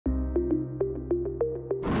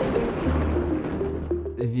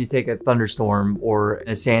If you take a thunderstorm or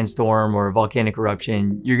a sandstorm or a volcanic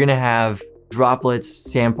eruption, you're gonna have droplets,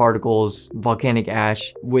 sand particles, volcanic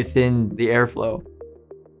ash within the airflow.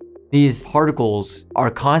 These particles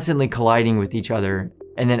are constantly colliding with each other,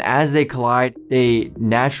 and then as they collide, they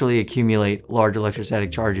naturally accumulate large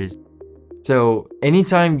electrostatic charges. So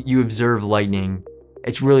anytime you observe lightning,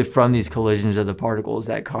 it's really from these collisions of the particles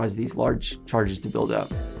that cause these large charges to build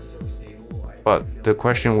up. But the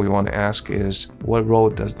question we want to ask is, what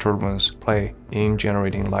role does turbulence play in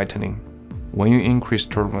generating lightning? When you increase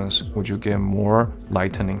turbulence, would you get more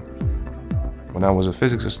lightning? When I was a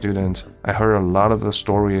physics student, I heard a lot of the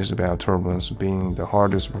stories about turbulence being the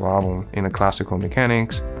hardest problem in the classical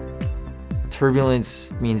mechanics.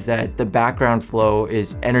 Turbulence means that the background flow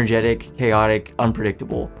is energetic, chaotic,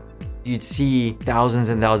 unpredictable. You'd see thousands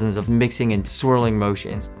and thousands of mixing and swirling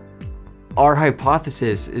motions. Our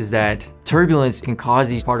hypothesis is that turbulence can cause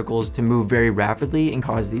these particles to move very rapidly and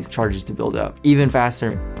cause these charges to build up even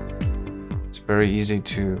faster. It's very easy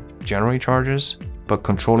to generate charges, but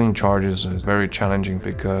controlling charges is very challenging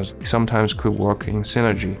because sometimes could work in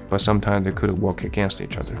synergy, but sometimes they could work against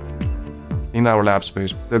each other. In our lab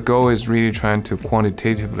space, the goal is really trying to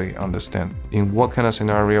quantitatively understand in what kind of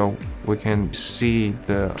scenario we can see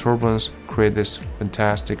the turbulence create this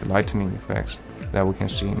fantastic lightning effects that we can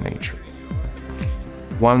see in nature.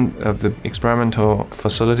 One of the experimental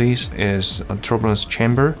facilities is a turbulence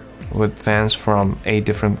chamber with fans from 8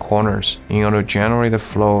 different corners in order to generate a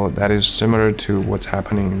flow that is similar to what's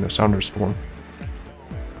happening in the thunderstorm.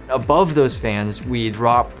 Above those fans, we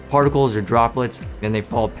drop particles or droplets, and they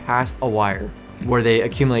fall past a wire where they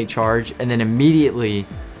accumulate charge and then immediately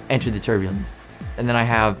enter the turbulence. And then I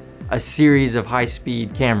have a series of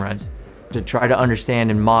high-speed cameras to try to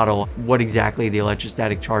understand and model what exactly the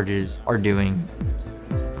electrostatic charges are doing.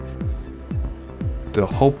 The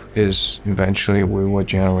hope is eventually we will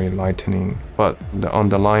generate lightning, but the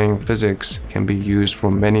underlying physics can be used for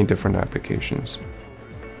many different applications.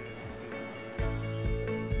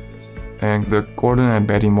 And the Gordon and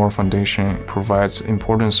Betty Moore Foundation provides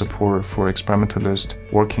important support for experimentalists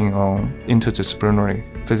working on interdisciplinary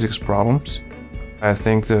physics problems. I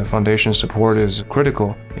think the foundation support is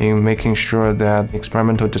critical in making sure that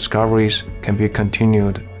experimental discoveries can be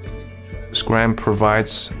continued. This grant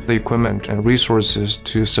provides the equipment and resources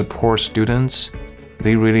to support students.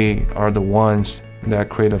 They really are the ones that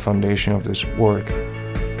create a foundation of this work.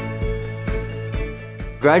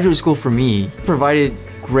 Graduate school for me provided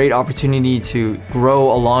great opportunity to grow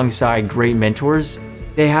alongside great mentors.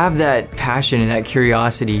 They have that passion and that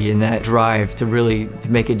curiosity and that drive to really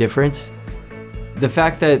make a difference. The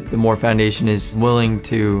fact that the Moore Foundation is willing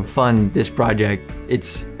to fund this project,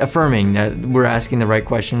 it's affirming that we're asking the right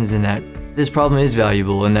questions and that this problem is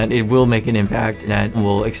valuable and that it will make an impact and that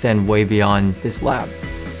will extend way beyond this lab.